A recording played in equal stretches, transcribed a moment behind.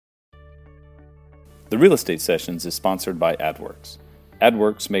The Real Estate Sessions is sponsored by AdWorks.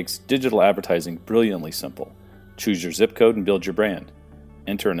 AdWorks makes digital advertising brilliantly simple. Choose your zip code and build your brand.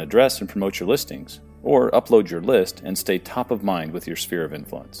 Enter an address and promote your listings, or upload your list and stay top of mind with your sphere of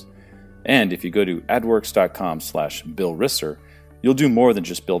influence. And if you go to adworks.com/Bill Risser, you'll do more than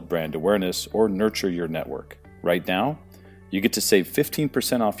just build brand awareness or nurture your network. Right now, you get to save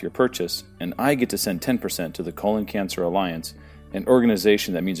 15% off your purchase, and I get to send 10% to the Colon Cancer Alliance, an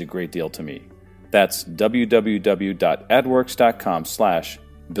organization that means a great deal to me. That's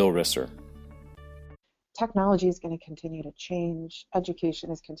www.adworks.com/Bill Risser. Technology is going to continue to change.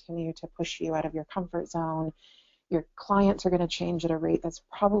 Education is continue to push you out of your comfort zone. Your clients are going to change at a rate that's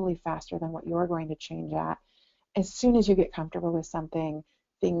probably faster than what you're going to change at. As soon as you get comfortable with something,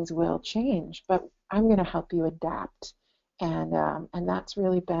 things will change. But I'm going to help you adapt, and that's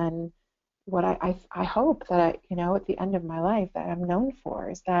really been what I hope that at the end of my life that I'm known for,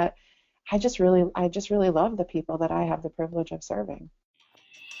 is that I just really love the people that I have the privilege of serving.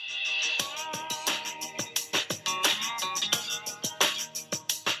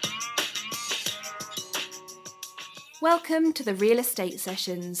 Welcome to the Real Estate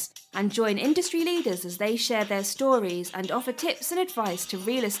Sessions, and join industry leaders as they share their stories and offer tips and advice to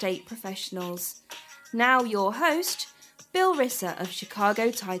real estate professionals. Now your host, Bill Risser of Chicago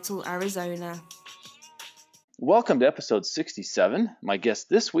Title, Arizona. Welcome to episode 67. My guest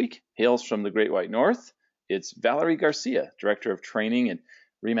this week hails from the Great White North. It's Valerie Garcia, Director of Training at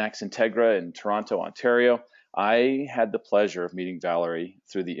RE/MAX Integra in Toronto, Ontario. I had the pleasure of meeting Valerie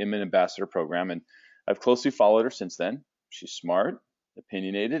through the Inman Ambassador Program, and I've closely followed her since then. She's smart,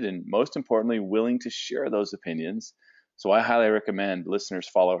 opinionated, and most importantly, willing to share those opinions. So I highly recommend listeners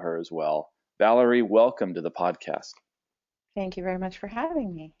follow her as well. Valerie, welcome to the podcast. Thank you very much for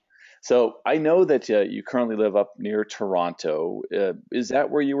having me. So I know that you currently live up near Toronto. Is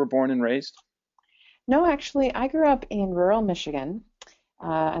that where you were born and raised? No, actually, I grew up in rural Michigan.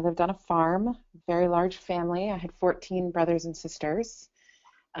 I lived on a farm, very large family. I had 14 brothers and sisters.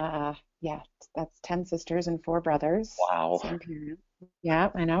 Yeah, that's 10 sisters and 4 brothers. Wow. Same parent. Yeah,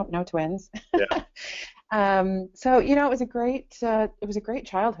 I know, no twins. Yeah. So it was a great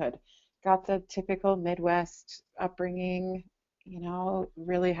childhood. Got the typical Midwest upbringing.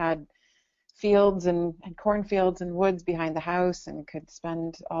 Really had fields and cornfields and woods behind the house, and could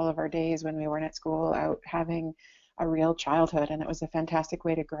spend all of our days when we weren't at school out having a real childhood, and it was a fantastic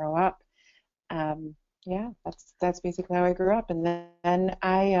way to grow up. Yeah, that's basically how I grew up. And then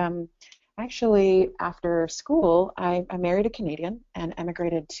I actually, after school, I married a Canadian and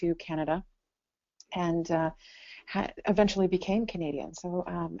emigrated to Canada, and eventually became Canadian. So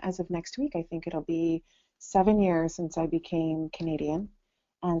as of next week, I think it'll be 7 years since I became Canadian.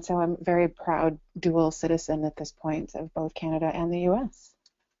 And so I'm a very proud dual citizen at this point of both Canada and the U.S.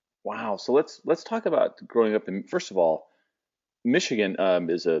 Wow. So let's talk about growing up in, first of all, Michigan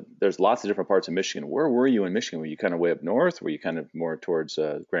there's lots of different parts of Michigan. Where were you in Michigan? Were you kind of way up north? Were you kind of more towards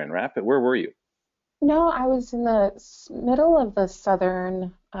Grand Rapids? Where were you? No, I was in the middle of the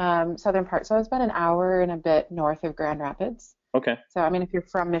southern part. So I was about an hour and a bit north of Grand Rapids. Okay. So, if you're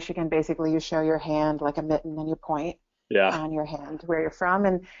from Michigan, basically you show your hand like a mitten and you point on your hand where you're from.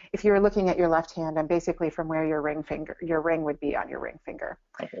 And if you're looking at your left hand, I'm basically from where your ring would be on your ring finger.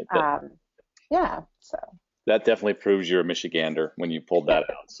 Okay. Yeah, so. That definitely proves you're a Michigander when you pulled that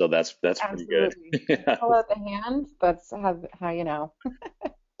out. So that's pretty good. Yeah. Pull out the hand. That's how you know.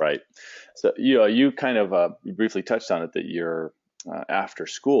 Right. So you kind of you briefly touched on it that you're after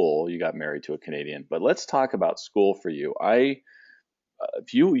school you got married to a Canadian. But let's talk about school for you.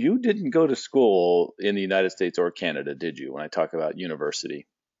 You didn't go to school in the United States or Canada, did you? When I talk about university.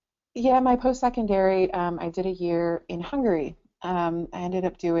 Yeah, my post-secondary, I did a year in Hungary. I ended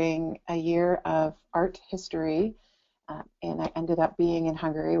up doing a year of art history, and I ended up being in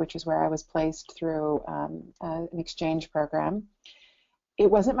Hungary, which is where I was placed through an exchange program. It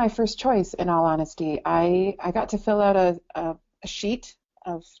wasn't my first choice, in all honesty. I got to fill out a sheet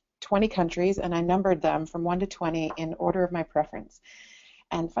of 20 countries, and I numbered them from 1 to 20 in order of my preference.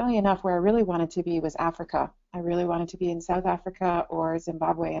 And funnily enough, where I really wanted to be was Africa. I really wanted to be in South Africa or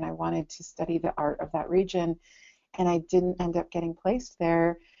Zimbabwe, and I wanted to study the art of that region. And I didn't end up getting placed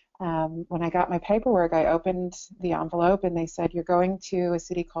there. When I got my paperwork, I opened the envelope and they said, you're going to a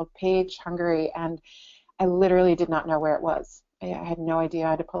city called Pécs, Hungary, and I literally did not know where it was. I had no idea. I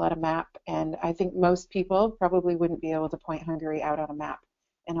had to pull out a map, and I think most people probably wouldn't be able to point Hungary out on a map,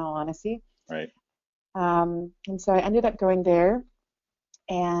 in all honesty. Right. And so I ended up going there,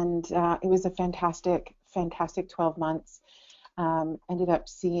 and it was a fantastic 12 months. Ended up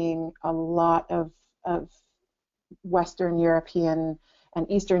seeing a lot of Western European an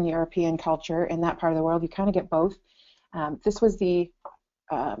Eastern European culture in that part of the world. You kind of get both. This was the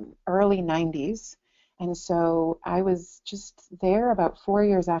early 90s. And so I was just there about 4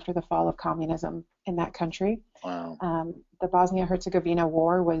 years after the fall of communism in that country. Wow. The Bosnia-Herzegovina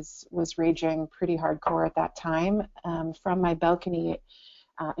war was raging pretty hardcore at that time. From my balcony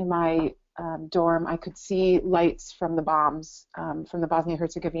in my dorm, I could see lights from the bombs from the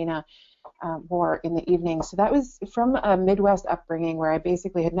Bosnia-Herzegovina war in the evening. So that was from a Midwest upbringing where I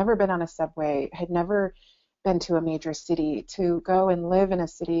basically had never been on a subway, had never been to a major city, to go and live in a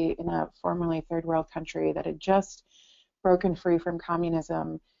city in a formerly third world country that had just broken free from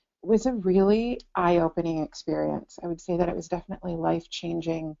communism was a really eye-opening experience. I would say that it was definitely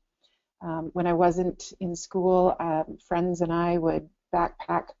life-changing. When I wasn't in school, friends and I would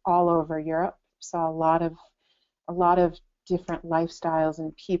backpack all over Europe, saw a lot of different lifestyles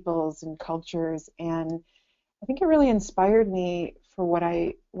and peoples and cultures, and I think it really inspired me for what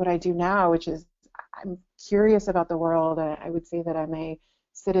I do now, which is I'm curious about the world. I would say that I'm a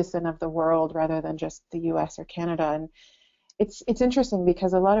citizen of the world rather than just the U.S. or Canada. And it's interesting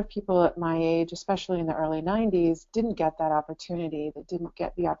because a lot of people at my age, especially in the early 90s, didn't get that opportunity. They didn't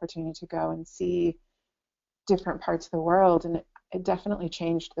get the opportunity to go and see different parts of the world. And it definitely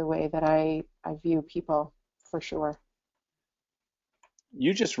changed the way that I view people, for sure.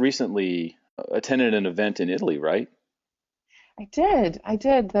 You just recently attended an event in Italy, right? I did.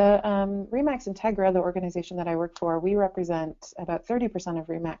 The Remax Integra, the organization that I work for, we represent about 30% of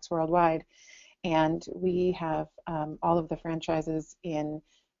Remax worldwide, and we have all of the franchises in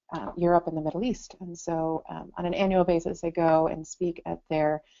Europe and the Middle East. And so on an annual basis, I go and speak at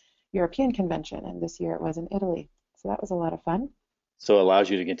their European convention, and this year it was in Italy. So that was a lot of fun. So it allows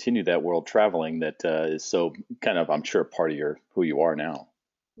you to continue that world traveling that is so kind of, I'm sure, part of who you are now.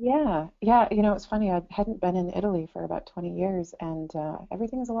 Yeah. It's funny. I hadn't been in Italy for about 20 years, and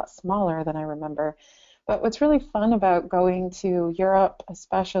everything's a lot smaller than I remember. But what's really fun about going to Europe,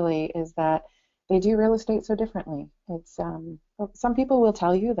 especially, is that they do real estate so differently. It's some people will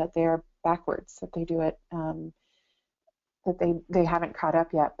tell you that they're backwards, that they do it, that they haven't caught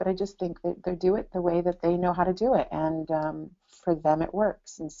up yet. But I just think that they do it the way that they know how to do it, and for them it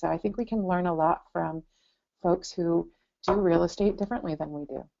works. And so I think we can learn a lot from folks who do real estate differently than we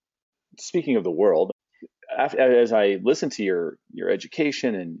do. Speaking of the world, as I listened to your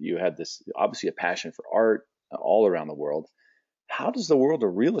education and you had this obviously a passion for art all around the world, how does the world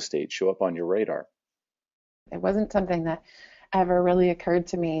of real estate show up on your radar? It wasn't something that ever really occurred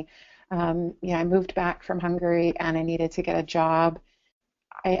to me. I moved back from Hungary and I needed to get a job.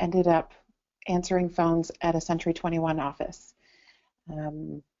 I ended up answering phones at a Century 21 office.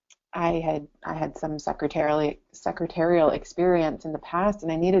 I had some secretarial experience in the past,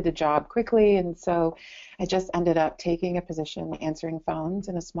 and I needed a job quickly, and so I just ended up taking a position answering phones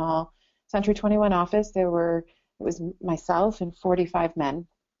in a small Century 21 office. It was myself and 45 men.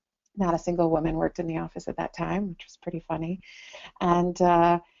 Not a single woman worked in the office at that time, which was pretty funny, and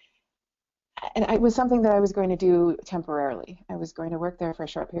it was something that I was going to do temporarily. I was going to work there for a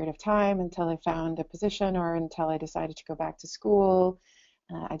short period of time until I found a position or until I decided to go back to school.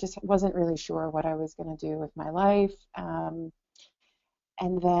 I just wasn't really sure what I was going to do with my life. And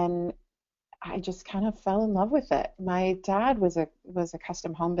then I just kind of fell in love with it. My dad was a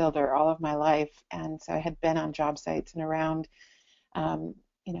custom home builder all of my life, and so I had been on job sites and around,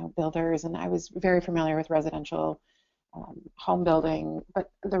 builders, and I was very familiar with residential home building,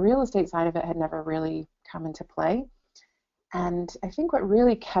 but the real estate side of it had never really come into play. And I think what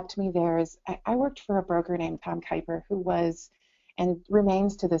really kept me there is I worked for a broker named Tom Kuiper, who was and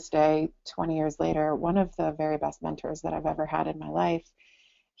remains to this day, 20 years later, one of the very best mentors that I've ever had in my life.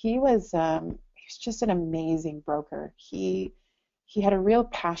 He was just an amazing broker. He had a real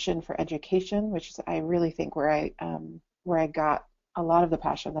passion for education, which is I really think where I got a lot of the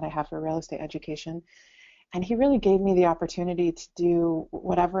passion that I have for real estate education. And he really gave me the opportunity to do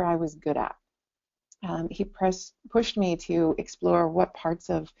whatever I was good at. He pushed me to explore what parts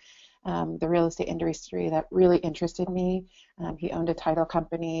of the real estate industry that really interested me. He owned a title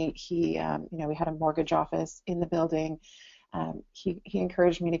company. We had a mortgage office in the building. He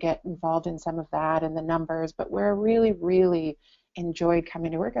encouraged me to get involved in some of that and the numbers, but where I really, really enjoyed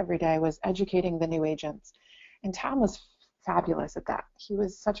coming to work every day was educating the new agents. And Tom was fabulous at that. He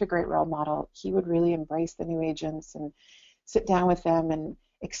was such a great role model. He would really embrace the new agents and sit down with them and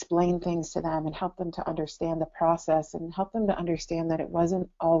explain things to them and help them to understand the process and help them to understand that it wasn't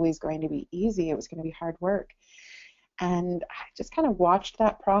always going to be easy. It was going to be hard work. And I just kind of watched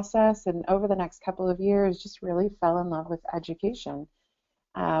that process, and over the next couple of years just really fell in love with education.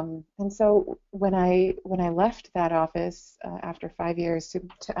 And so when I left that office after 5 years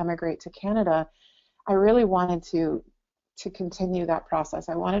to emigrate to Canada, I really wanted to continue that process.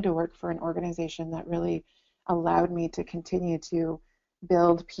 I wanted to work for an organization that really allowed me to continue to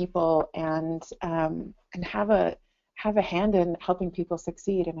build people and have a hand in helping people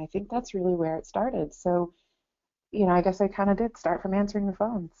succeed. And I think that's really where it started. So, I guess I kind of did start from answering the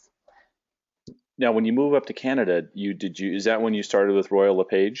phones. Now, when you move up to Canada, is that when you started with Royal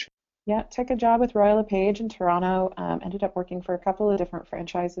LePage? Yeah, took a job with Royal LePage in Toronto. Ended up working for a couple of different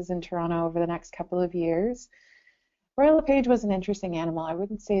franchises in Toronto over the next couple of years. Royal LePage was an interesting animal. I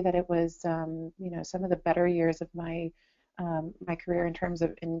wouldn't say that it was, some of the better years of my career in terms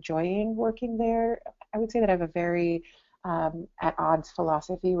of enjoying working there. I would say that I have a very at odds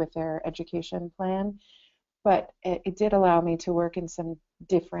philosophy with their education plan, but it did allow me to work in some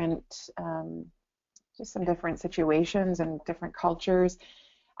different, just some different situations and different cultures.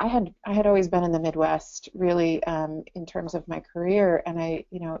 I had always been in the Midwest, really, in terms of my career, and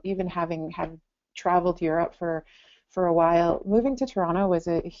even having had traveled Europe for a while, moving to Toronto was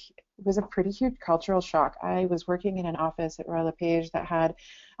a pretty huge cultural shock. I was working in an office at Royal LePage that had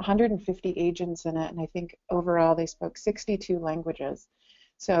 150 agents in it, and I think overall they spoke 62 languages.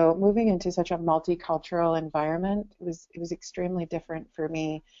 So moving into such a multicultural environment was extremely different for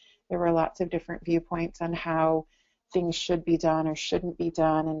me. There were lots of different viewpoints on how things should be done or shouldn't be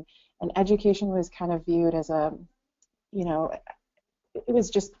done, and education was kind of viewed as you know, it was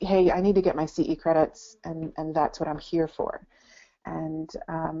just, hey, I need to get my CE credits, and that's what I'm here for. And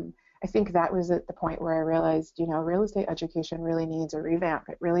I think that was at the point where I realized, real estate education really needs a revamp.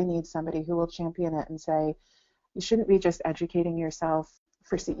 It really needs somebody who will champion it and say, you shouldn't be just educating yourself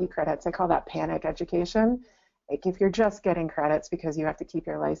for CE credits. I call that panic education. Like, if you're just getting credits because you have to keep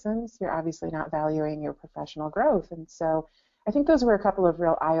your license, you're obviously not valuing your professional growth. And so I think those were a couple of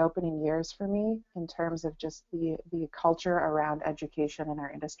real eye-opening years for me in terms of just the culture around education in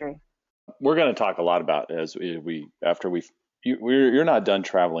our industry. We're going to talk a lot about you're not done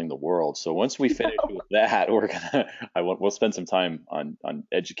traveling the world. So once we finish with that, we'll spend some time on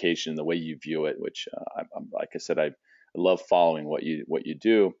education, the way you view it, which I'm like I said, I love following what you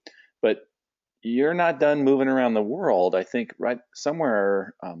do, but you're not done moving around the world. I think right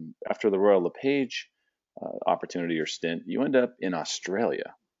somewhere after the Royal LePage opportunity or stint, you end up in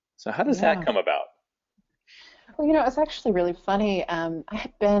Australia. So how does that come about? Well, it's actually really funny. I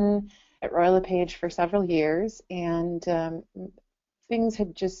had been at Royal LePage for several years, and things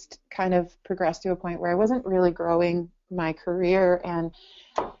had just kind of progressed to a point where I wasn't really growing my career, and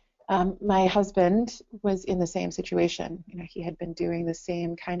my husband was in the same situation. He had been doing the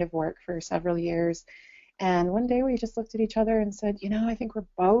same kind of work for several years, and one day we just looked at each other and said, I think we're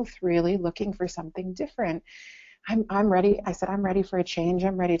both really looking for something different. I'm ready. I said, I'm ready for a change.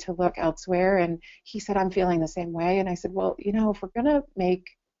 I'm ready to look elsewhere. And he said, I'm feeling the same way. And I said, well, if we're going to make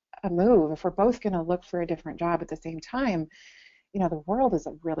a move, if we're both going to look for a different job at the same time, the world is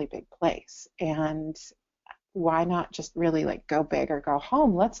a really big place. And why not just really like go big or go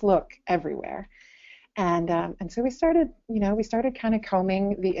home? Let's look everywhere. And so we started kind of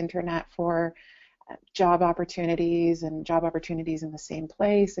combing the internet for job opportunities in the same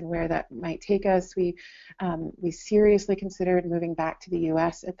place and where that might take us. We seriously considered moving back to the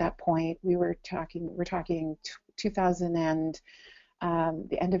U.S. at that point. We're talking 2000 and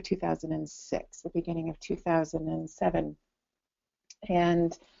the end of 2006, the beginning of 2007,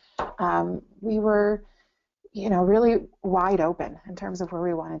 and we were really wide open in terms of where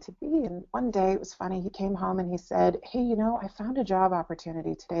we wanted to be. And one day, it was funny, he came home and he said, hey, I found a job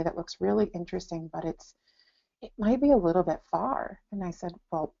opportunity today that looks really interesting, but it might be a little bit far. And I said,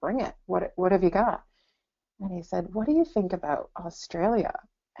 well, bring it. What have you got? And he said, what do you think about Australia?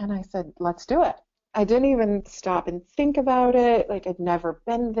 And I said, let's do it. I didn't even stop and think about it. Like, I'd never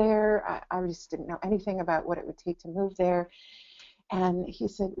been there. I just didn't know anything about what it would take to move there. And he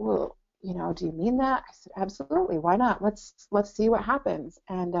said, well, do you mean that? I said, absolutely. Why not? Let's see what happens.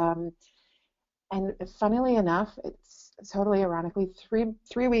 And funnily enough, it's totally ironically,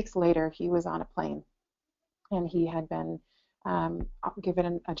 three weeks later, he was on a plane, and he had been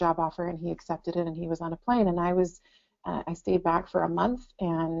given a job offer, and he accepted it, and he was on a plane. And I stayed back for a month,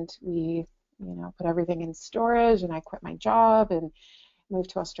 and we, put everything in storage, and I quit my job and moved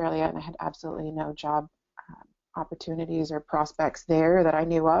to Australia, and I had absolutely no job opportunities or prospects there that I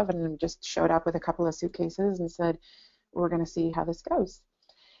knew of, and just showed up with a couple of suitcases and said, we're going to see how this goes.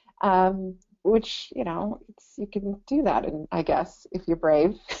 Which, you can do that, and I guess, if you're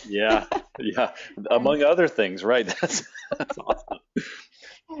brave. Yeah. Among other things, right? That's awesome.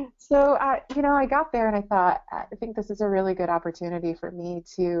 So, I got there and I thought, I think this is a really good opportunity for me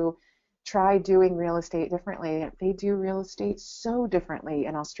to try doing real estate differently. They do real estate so differently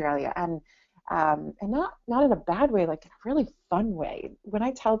in Australia, and not in a bad way, like in a really fun way. When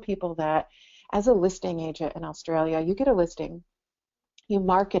I tell people that as a listing agent in Australia, you get a listing, you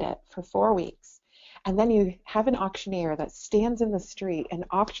market it for 4 weeks, and then you have an auctioneer that stands in the street and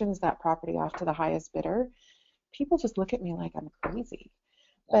auctions that property off to the highest bidder. People just look at me like I'm crazy,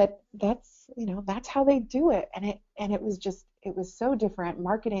 but that's how they do it, and it was just, it was so different.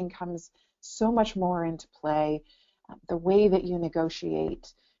 Marketing comes so much more into play. The way that you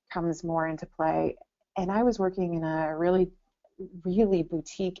negotiate comes more into play. And I was working in a really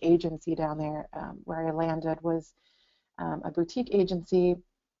boutique agency down there. Where I landed was a boutique agency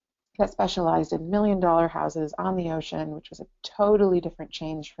that specialized in $1 million houses on the ocean, which was a totally different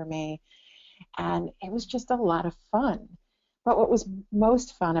change for me, and it was just a lot of fun. But what was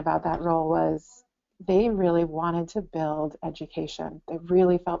most fun about that role was they really wanted to build education. They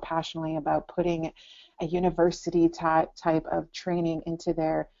really felt passionately about putting a university type of training into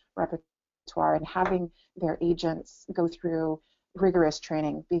their repertoire and having their agents go through rigorous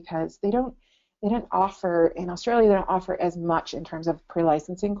training, because they don't offer in Australia, they don't offer as much in terms of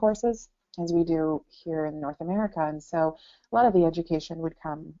pre-licensing courses as we do here in North America. And so a lot of the education would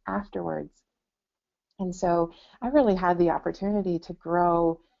come afterwards. And so I really had the opportunity to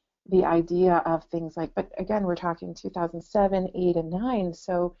grow the idea of things like, but again, we're talking 2007, 8, and 9.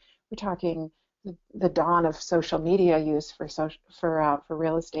 So we're talking the dawn of social media use for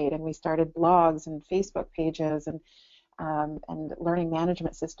real estate, and we started blogs and Facebook pages and learning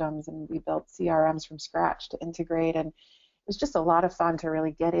management systems, and we built CRMs from scratch to integrate, and it was just a lot of fun to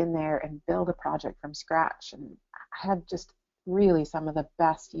really get in there and build a project from scratch. And I had just really some of the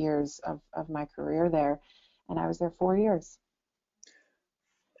best years of my career there, and I was there 4 years.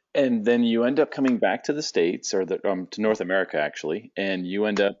 And then you end up coming back to the States, or to North America actually, and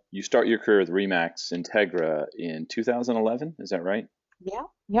you start your career with Remax Integra in 2011. Is that right?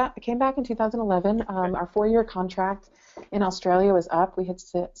 Yeah. I came back in 2011. Our 4-year contract in Australia was up. We had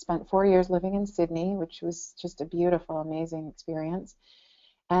spent 4 years living in Sydney, which was just a beautiful, amazing experience.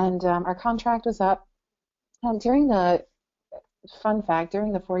 And our contract was up. During the fun fact,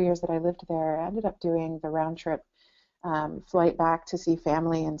 during the 4 years that I lived there, I ended up doing the round trip flight back to see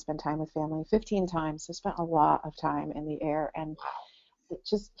family and spend time with family 15 times. So spent a lot of time in the air, and it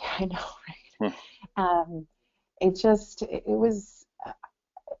just, yeah, I know, right?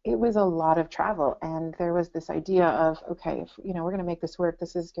 It was a lot of travel, and there was this idea of, okay, if we're going to make this work,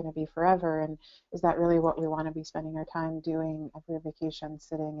 this is going to be forever, and is that really what we want to be spending our time doing every vacation,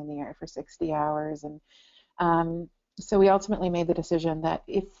 sitting in the air for 60 hours? And so we ultimately made the decision that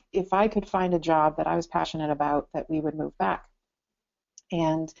if I could find a job that I was passionate about, that we would move back.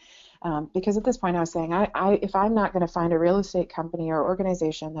 And because at this point I was saying, if I'm not going to find a real estate company or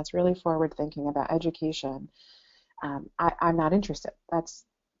organization that's really forward thinking about education, I'm not interested.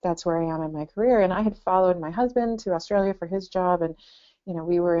 That's where I am in my career. And I had followed my husband to Australia for his job, and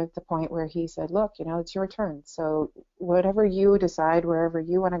we were at the point where he said, look, it's your turn. So whatever you decide, wherever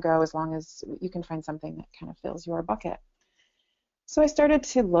you want to go, as long as you can find something that kind of fills your bucket. So I started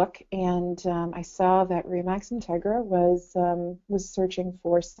to look, and I saw that Remax Integra was searching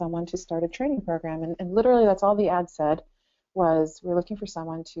for someone to start a training program, and literally that's all the ad said was, we're looking for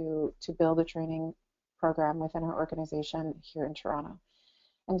someone to build a training program within our organization here in Toronto.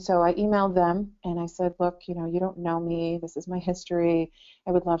 And so I emailed them and I said, look, you don't know me. This is my history.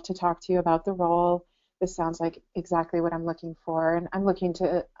 I would love to talk to you about the role. This sounds like exactly what I'm looking for. And I'm looking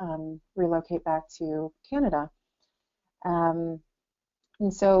to relocate back to Canada. And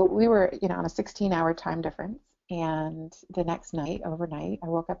so we were, on a 16-hour time difference. And the next night, overnight, I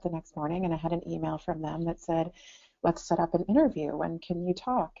woke up the next morning and I had an email from them that said, let's set up an interview. When can you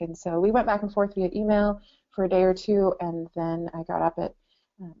talk? And so we went back and forth via email for a day or two. And then I got up at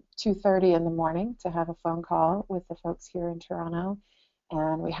 2:30 in the morning to have a phone call with the folks here in Toronto,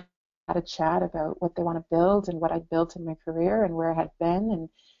 and we had a chat about what they want to build and what I'd built in my career and where I had been and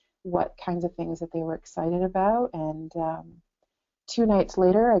what kinds of things that they were excited about. And 2 nights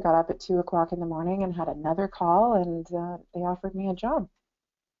later, I got up at 2 o'clock in the morning and had another call, and they offered me a job.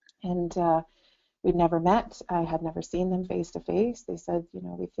 And we'd never met. I had never seen them face to face. They said,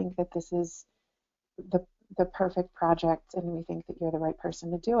 we think that this is the perfect project, and we think that you're the right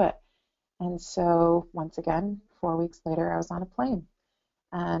person to do it. And so once again, 4 weeks later, I was on a plane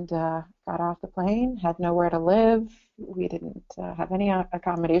and got off the plane, had nowhere to live. We didn't have any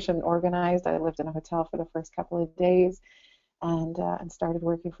accommodation organized. I lived in a hotel for the first couple of days, and started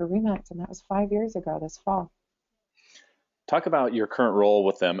working for Remax, and that was 5 years ago this fall. Talk about your current role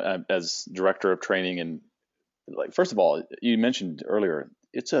with them as director of training. And like, first of all, you mentioned earlier,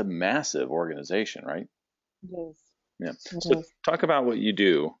 it's a massive organization, right? It is. Yeah. It So is. talk about what you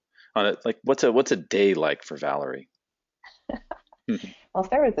do on it. Like, what's a day like for Valerie? Well, if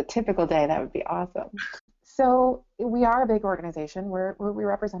there was a typical day, that would be awesome. So we are a big organization. We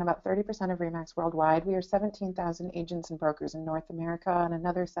represent about 30% of RE/MAX worldwide. We are 17,000 agents and brokers in North America and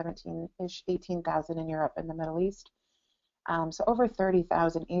another 17-ish, 18,000 in Europe and the Middle East. So over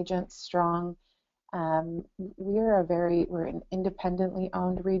 30,000 agents strong. We're an independently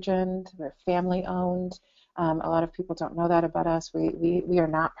owned region. We're family owned. A lot of people don't know that about us. We are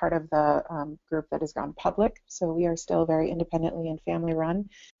not part of the group that has gone public, so we are still very independently and family run.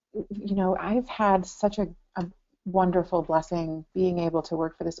 You know, I've had such a wonderful blessing being able to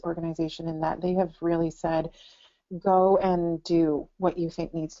work for this organization in that they have really said, go and do what you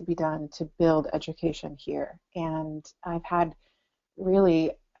think needs to be done to build education here. And I've had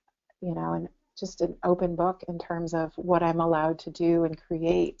really, just an open book in terms of what I'm allowed to do and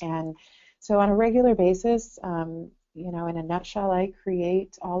create. And so on a regular basis, in a nutshell, I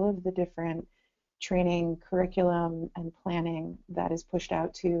create all of the different training, curriculum, and planning that is pushed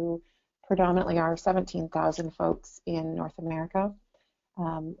out to predominantly our 17,000 folks in North America.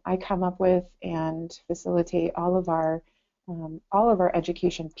 I come up with and facilitate all of our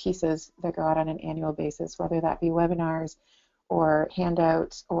education pieces that go out on an annual basis, whether that be webinars or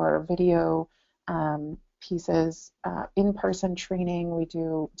handouts or video pieces, in-person training. We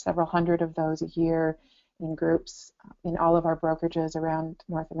do several hundred of those a year in groups in all of our brokerages around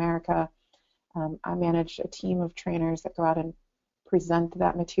North America. I manage a team of trainers that go out and present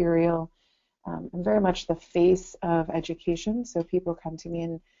that material. I'm very much the face of education, so people come to me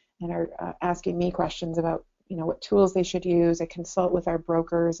and are asking me questions about what tools they should use. I consult with our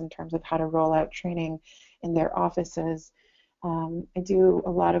brokers in terms of how to roll out training in their offices. I do a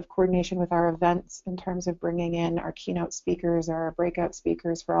lot of coordination with our events in terms of bringing in our keynote speakers or our breakout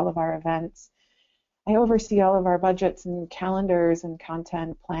speakers for all of our events. I oversee all of our budgets and calendars and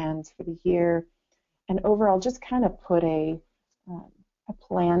content plans for the year, and overall just kind of put a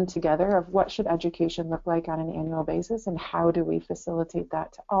plan together of what should education look like on an annual basis and how do we facilitate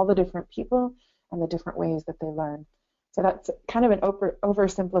that to all the different people and the different ways that they learn. So that's kind of an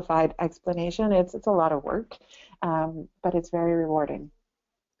oversimplified explanation. It's a lot of work, but it's very rewarding.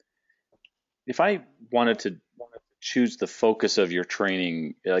 If I wanted to choose the focus of your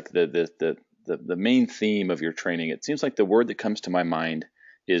training, like the main theme of your training, it seems like the word that comes to my mind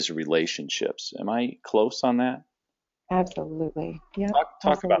is relationships. Am I close on that? Absolutely. Yeah.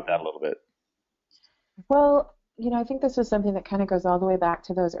 Talk about that a little bit. Well, I think this was something that kind of goes all the way back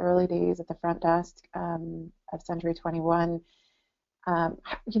to those early days at the front desk of Century 21.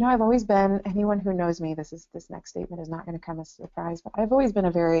 I've always been, anyone who knows me, this next statement is not going to come as a surprise, but I've always been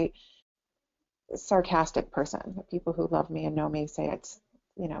a very sarcastic person. People who love me and know me say it's,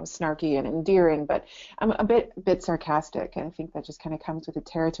 snarky and endearing, but I'm a bit sarcastic, and I think that just kind of comes with the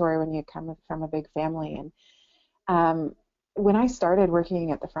territory when you come from a big family. And when I started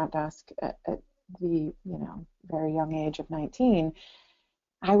working at the front desk at the very young age of 19,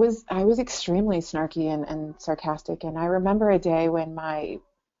 I was extremely snarky and sarcastic. And I remember a day when my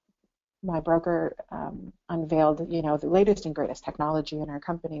broker unveiled the latest and greatest technology in our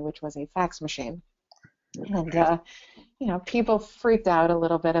company, which was a fax machine. And people freaked out a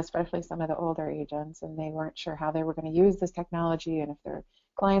little bit, especially some of the older agents, and they weren't sure how they were going to use this technology and if their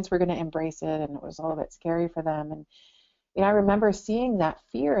clients were going to embrace it, and it was all a bit scary for them. And I remember seeing that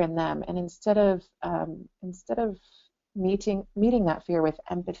fear in them, and instead of meeting that fear with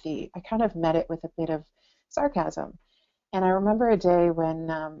empathy, I kind of met it with a bit of sarcasm. And I remember a day when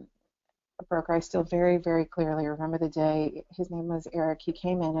a broker, I still very, very clearly remember the day. His name was Eric. He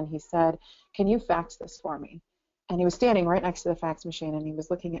came in and he said, "Can you fax this for me?" And he was standing right next to the fax machine, and he was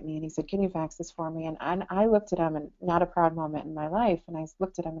looking at me, and he said, "Can you fax this for me?" And I looked at him, and not a proud moment in my life, and I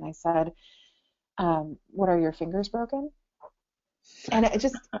looked at him and I said, "What, are your fingers broken?" And it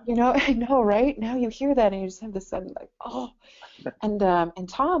just, I know, right? Now you hear that and you just have this sudden like, oh. And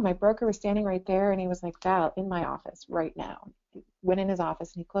Tom, my broker, was standing right there, and he was like, "Val, in my office right now." He went in his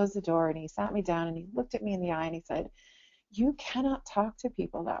office and he closed the door and he sat me down and he looked at me in the eye and he said, "You cannot talk to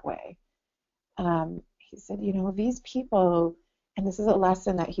people that way." He said, these people, and this is a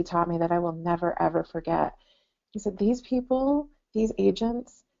lesson that he taught me that I will never, ever forget. He said, these people, these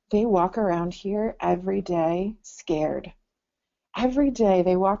agents, they walk around here every day scared. Every day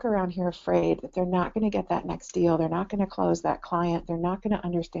they walk around here afraid that they're not going to get that next deal. They're not going to close that client. They're not going to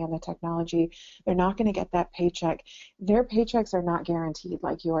understand the technology. They're not going to get that paycheck. Their paychecks are not guaranteed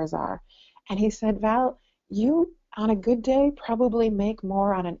like yours are. And he said, "Val, you on a good day, probably make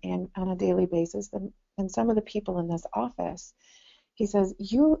more on a daily basis than some of the people in this office. He says,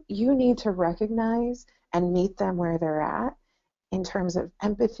 you need to recognize and meet them where they're at in terms of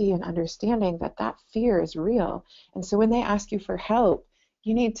empathy and understanding that that fear is real. And so when they ask you for help,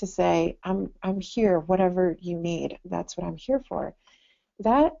 you need to say, I'm here, whatever you need. That's what I'm here for.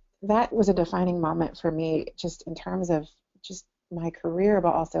 That was a defining moment for me, just in terms of just my career,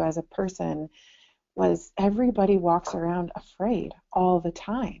 but also as a person, was everybody walks around afraid all the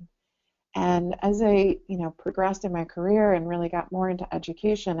time. And as I, progressed in my career and really got more into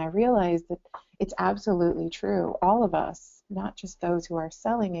education, I realized that it's absolutely true. All of us, not just those who are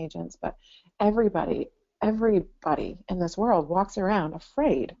selling agents, but everybody in this world walks around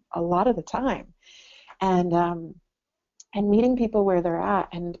afraid a lot of the time. And meeting people where they're at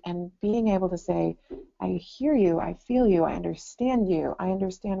and being able to say, I hear you, I feel you, I understand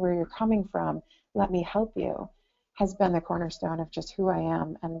where you're coming from, let me help you, has been the cornerstone of just who I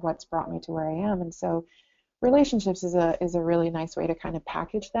am and what's brought me to where I am. And so relationships is a really nice way to kind of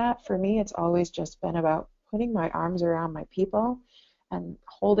package that. For me, it's always just been about putting my arms around my people and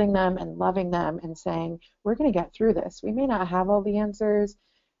holding them and loving them and saying, we're going to get through this. We may not have all the answers.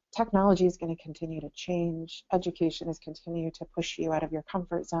 Technology is going to continue to change. Education is continuing to push you out of your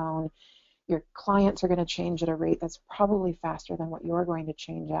comfort zone. Your clients are going to change at a rate that's probably faster than what you're going to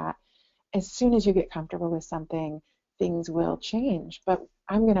change at. As soon as you get comfortable with something, things will change. But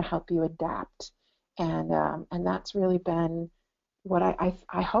I'm going to help you adapt, and that's really been what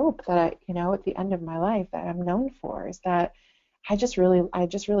I hope that at the end of my life that I'm known for, is that I just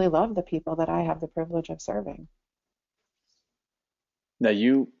really love the people that I have the privilege of serving. Now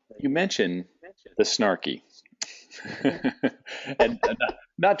you mentioned the snarky, and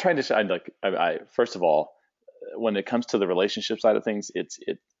not trying to sound like I first of all, when it comes to the relationship side of things,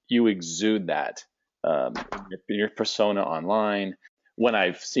 you exude that your persona online. When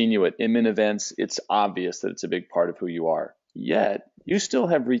I've seen you at Inman events, it's obvious that it's a big part of who you are. Yet you still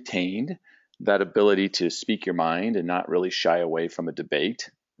have retained that ability to speak your mind and not really shy away from a debate,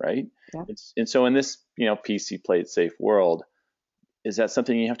 right? Yeah. And so in this PC play it safe world, is that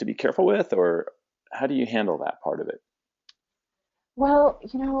something you have to be careful with, or how do you handle that part of it? Well,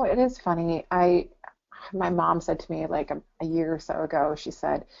 it is funny. My mom said to me like a year or so ago, she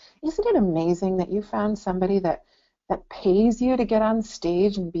said, "Isn't it amazing that you found somebody that pays you to get on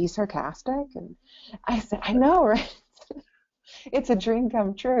stage and be sarcastic?" And I said, "I know, right? It's a dream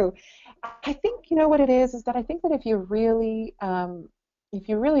come true." I think what it is that I think that if you really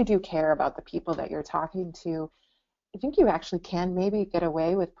do care about the people that you're talking to, I think you actually can maybe get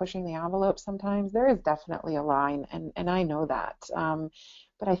away with pushing the envelope sometimes. There is definitely a line, and I know that.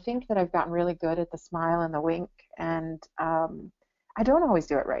 But I think that I've gotten really good at the smile and the wink, and I don't always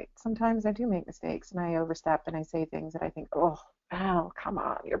do it right. Sometimes I do make mistakes, and I overstep, and I say things that I think, oh, Val, come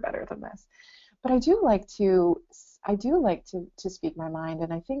on, you're better than this. But I do like to speak my mind,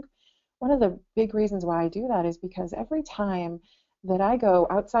 and I think one of the big reasons why I do that is because every time that I go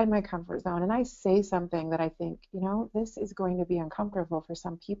outside my comfort zone and I say something that I think, this is going to be uncomfortable for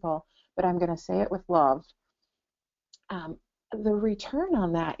some people, but I'm going to say it with love, the return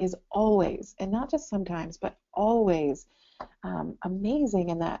on that is always, and not just sometimes, but always amazing,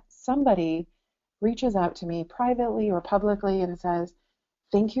 in that somebody reaches out to me privately or publicly and says,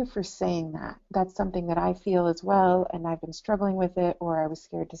 thank you for saying that. That's something that I feel as well, and I've been struggling with it, or I was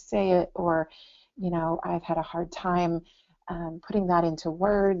scared to say it, or, I've had a hard time putting that into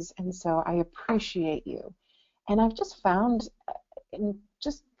words, and so I appreciate you. And I've just found,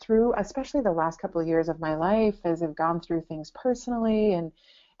 just through, especially the last couple of years of my life, as I've gone through things personally and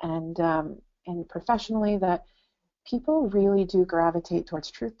professionally, that people really do gravitate towards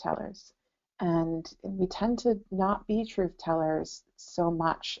truth tellers. And we tend to not be truth tellers so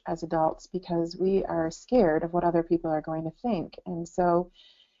much as adults because we are scared of what other people are going to think. And so,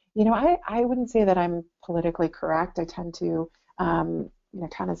 I wouldn't say that I'm politically correct. I tend to,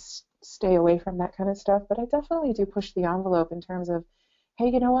 kind of stay away from that kind of stuff. But I definitely do push the envelope in terms of, hey,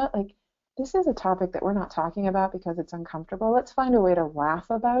 you know what? Like, this is a topic that we're not talking about because it's uncomfortable. Let's find a way to laugh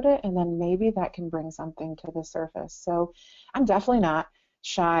about it, and then maybe that can bring something to the surface. So I'm definitely not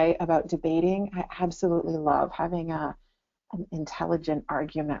shy about debating. I absolutely love having an intelligent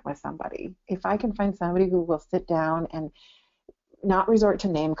argument with somebody. If I can find somebody who will sit down and not resort to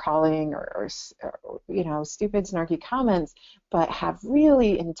name calling or stupid snarky comments, but have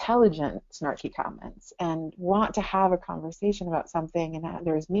really intelligent snarky comments and want to have a conversation about something and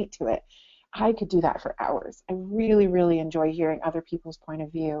there's meat to it, I could do that for hours. I really, really enjoy hearing other people's point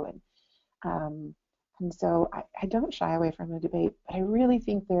of view, and so I don't shy away from a debate, but I really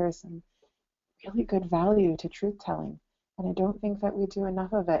think there are some really good value to truth telling. And I don't think that we do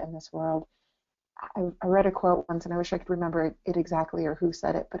enough of it in this world. I read a quote once, and I wish I could remember it exactly or who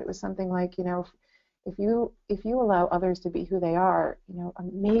said it, but it was something like, if you allow others to be who they are,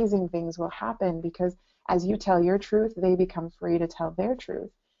 amazing things will happen, because as you tell your truth, they become free to tell their truth.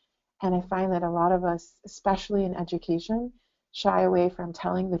 And I find that a lot of us, especially in education, shy away from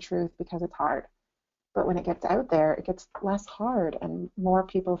telling the truth because it's hard. But when it gets out there, it gets less hard, and more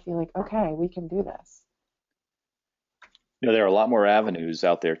people feel like, okay, we can do this. There are a lot more avenues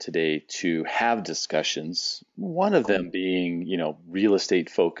out there today to have discussions. One of them being, real estate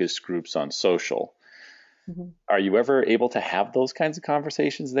focused groups on social. Mm-hmm. Are you ever able to have those kinds of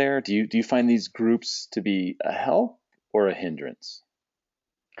conversations there? Do you find these groups to be a help or a hindrance?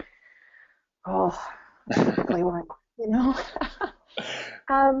 Oh, ugly one,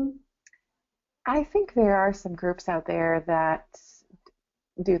 um, I think there are some groups out there that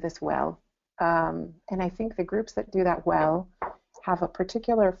do this well. And I think the groups that do that well have a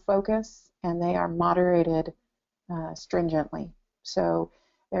particular focus, and they are moderated stringently. So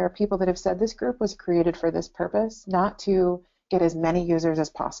there are people that have said this group was created for this purpose, not to get as many users as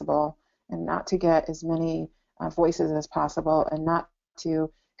possible, and not to get as many voices as possible, and not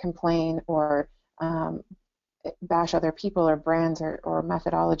to complain or bash other people or brands or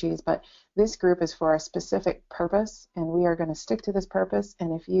methodologies, but this group is for a specific purpose, and we are going to stick to this purpose.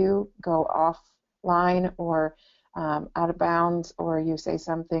 And if you go offline or out of bounds, or you say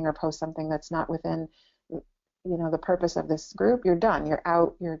something or post something that's not within the purpose of this group, you're done, you're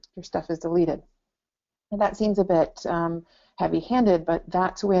out, your stuff is deleted. And that seems a bit heavy-handed, but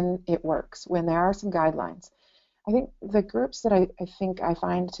that's when it works, when there are some guidelines. I think the groups that I think I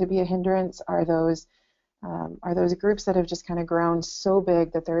find to be a hindrance are those groups that have just kind of grown so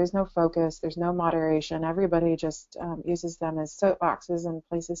big that there is no focus, there's no moderation, everybody just uses them as soapboxes and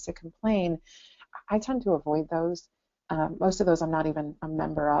places to complain. I tend to avoid those. Most of those I'm not even a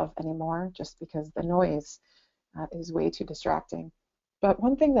member of anymore, just because the noise is way too distracting. But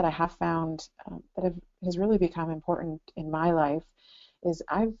one thing that I have found that has really become important in my life is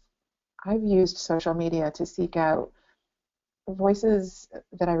I've used social media to seek out voices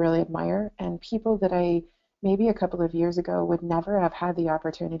that I really admire, and people that I maybe a couple of years ago would never have had the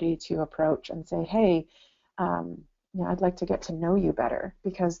opportunity to approach and say, hey, I'd like to get to know you better,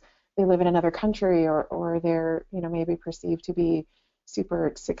 because they live in another country, or they're maybe perceived to be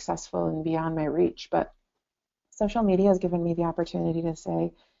super successful and beyond my reach. But social media has given me the opportunity to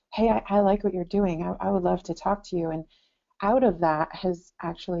say, hey, I like what you're doing. I would love to talk to you. And out of that has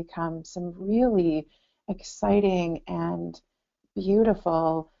actually come some really exciting and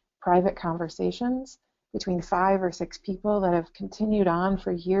beautiful private conversations between 5 or 6 people that have continued on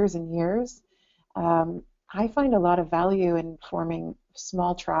for years and years. I find a lot of value in forming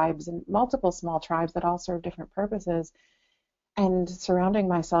small tribes, and multiple small tribes that all serve different purposes, and surrounding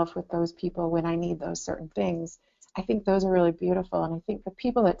myself with those people when I need those certain things. I think those are really beautiful, and I think the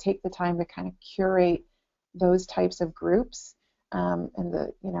people that take the time to kind of curate those types of groups, and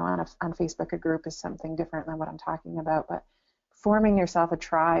on Facebook, a group is something different than what I'm talking about, but forming yourself a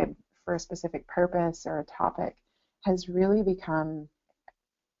tribe for a specific purpose or a topic has really become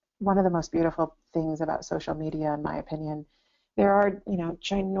one of the most beautiful things about social media, in my opinion. There are,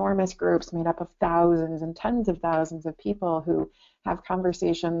 ginormous groups made up of thousands and tens of thousands of people who have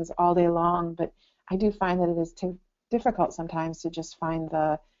conversations all day long, but I do find that it is too difficult sometimes to just find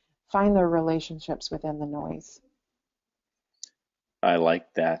the relationships within the noise. I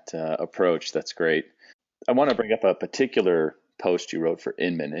like that approach. That's great. I want to bring up a particular post you wrote for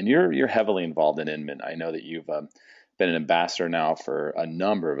Inman, and you're heavily involved in Inman. I know that you've been an ambassador now for a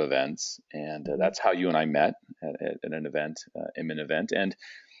number of events, and that's how you and I met at an event, Inman event. And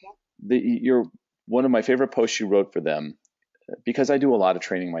you're one of my favorite posts you wrote for them, because I do a lot of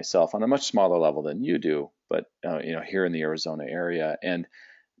training myself on a much smaller level than you do, but here in the Arizona area. And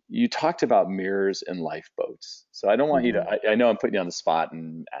you talked about mirrors and lifeboats. So I don't want you to, I know I'm putting you on the spot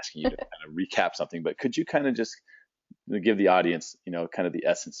and asking you to kind of recap something, but could you kind of just give the audience, kind of the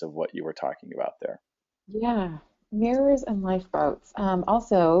essence of what you were talking about there? Yeah, mirrors and lifeboats.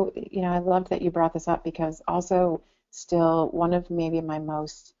 Also, I loved that you brought this up, because also still one of maybe my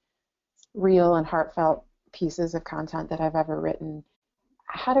most real and heartfelt pieces of content that I've ever written.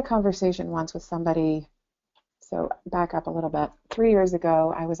 I had a conversation once with somebody. So back up a little bit. 3 years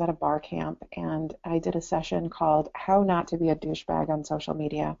ago, I was at a bar camp, and I did a session called How Not to Be a Douchebag on Social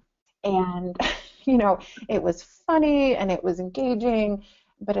Media. And, it was funny and it was engaging,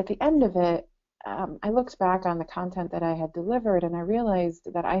 but at the end of it, I looked back on the content that I had delivered, and I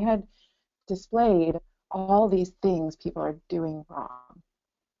realized that I had displayed all these things people are doing wrong.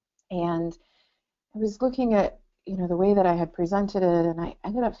 And I was looking at, the way that I had presented it, and I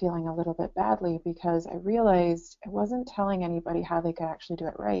ended up feeling a little bit badly because I realized I wasn't telling anybody how they could actually do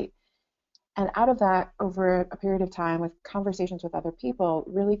it right. And out of that, over a period of time, with conversations with other people,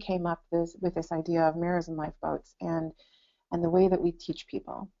 really came up this idea of mirrors and lifeboats and the way that we teach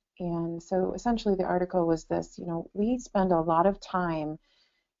people. And so essentially the article was this, we spend a lot of time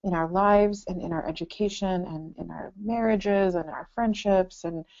in our lives and in our education and in our marriages and our friendships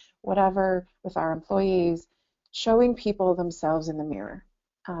and whatever with our employees, showing people themselves in the mirror.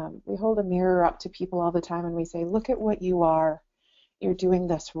 We hold a mirror up to people all the time and we say, look at what you are. You're doing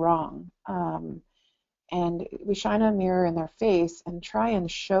this wrong. And we shine a mirror in their face and try and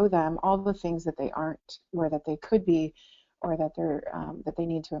show them all the things that they aren't, or that they could be, or that they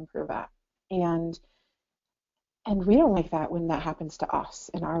need to improve at. And we don't like that when that happens to us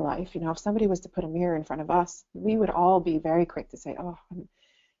in our life. If somebody was to put a mirror in front of us, we would all be very quick to say, oh,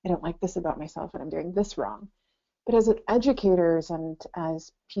 I don't like this about myself and I'm doing this wrong. But as educators and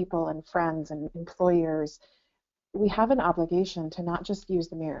as people and friends and employers, we have an obligation to not just use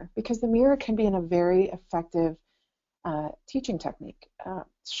the mirror, because the mirror can be a very effective teaching technique,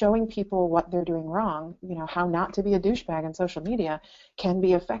 showing people what they're doing wrong, how not to be a douchebag in social media can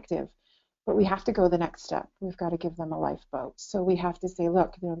be effective. But we have to go the next step. We've got to give them a lifeboat. So we have to say,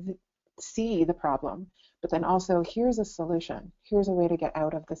 look, see the problem, but then also here's a solution. Here's a way to get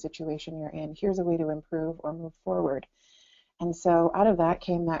out of the situation you're in. Here's a way to improve or move forward. And so out of that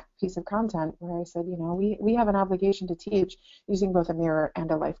came that piece of content where I said, we have an obligation to teach using both a mirror and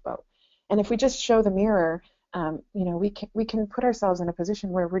a lifeboat. And if we just show the mirror, we can put ourselves in a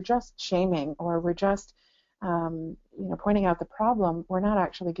position where we're just shaming or we're just pointing out the problem. We're not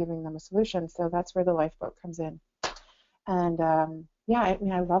actually giving them a solution. So that's where the lifeboat comes in. And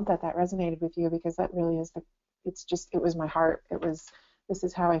I love that resonated with you, because that really is it was my heart. This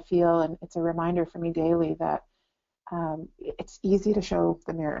is how I feel, and it's a reminder for me daily that it's easy to show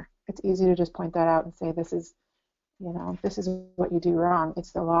the mirror. It's easy to just point that out and say, this is what you do wrong.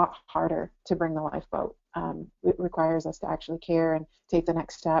 It's a lot harder to bring the lifeboat. It requires us to actually care and take the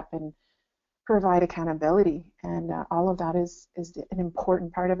next step and provide accountability. And all of that is an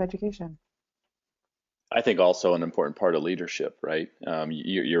important part of education. I think also an important part of leadership, right?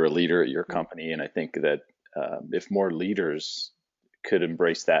 You're a leader at your company, and I think that if more leaders could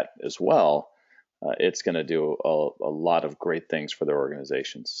embrace that as well, it's going to do a lot of great things for their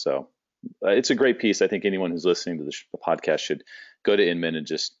organizations. So it's a great piece. I think anyone who's listening to the podcast should go to Inman and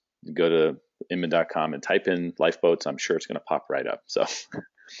just go to inman.com and type in lifeboats. I'm sure it's going to pop right up. So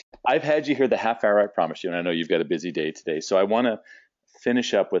I've had you here the half hour I promised you, and I know you've got a busy day today. So I want to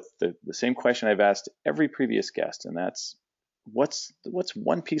finish up with the same question I've asked every previous guest, and that's what's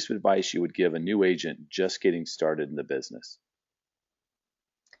one piece of advice you would give a new agent just getting started in the business?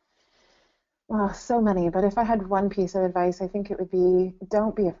 Well, so many, but if I had one piece of advice, I think it would be,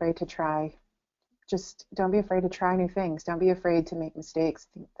 don't be afraid to try. Just don't be afraid to try new things. Don't be afraid to make mistakes.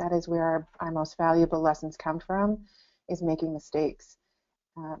 I think that is where our most valuable lessons come from, is making mistakes.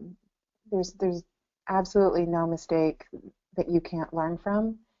 There's absolutely no mistake that you can't learn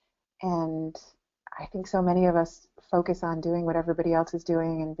from. And I think so many of us focus on doing what everybody else is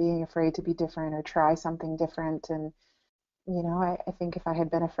doing and being afraid to be different or try something different. And I think if I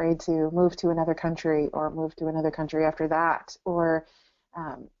had been afraid to move to another country or move to another country after that, or,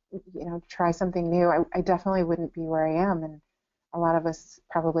 try something new, I definitely wouldn't be where I am. And a lot of us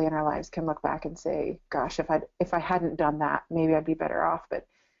probably in our lives can look back and say, gosh, if I hadn't done that, maybe I'd be better off. But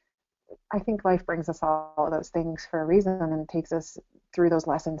I think life brings us all of those things for a reason and takes us through those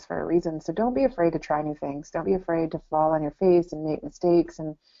lessons for a reason. So don't be afraid to try new things. Don't be afraid to fall on your face and make mistakes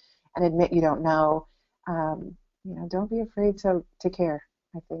and admit you don't know. Don't be afraid to care.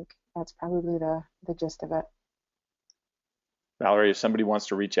 I think that's probably the gist of it. Valerie, if somebody wants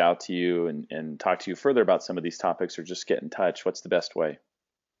to reach out to you and talk to you further about some of these topics or just get in touch, what's the best way?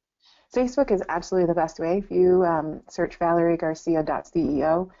 Facebook is absolutely the best way. If you search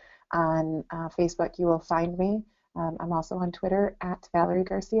valeriegarcia.ceo on Facebook, you will find me. I'm also on Twitter at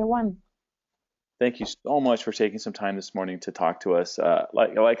ValerieGarcia1. Thank you so much for taking some time this morning to talk to us.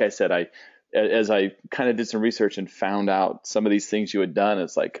 Like I said, as I kind of did some research and found out some of these things you had done,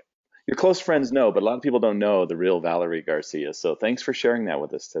 it's like your close friends know, but a lot of people don't know the real Valerie Garcia. So thanks for sharing that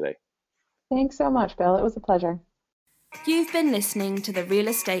with us today. Thanks so much, Bill. It was a pleasure. You've been listening to the Real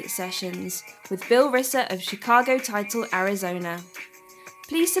Estate Sessions with Bill Risser of Chicago Title, Arizona.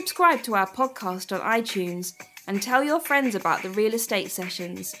 Please subscribe to our podcast on iTunes and tell your friends about the Real Estate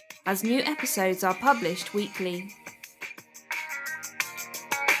Sessions, as new episodes are published weekly.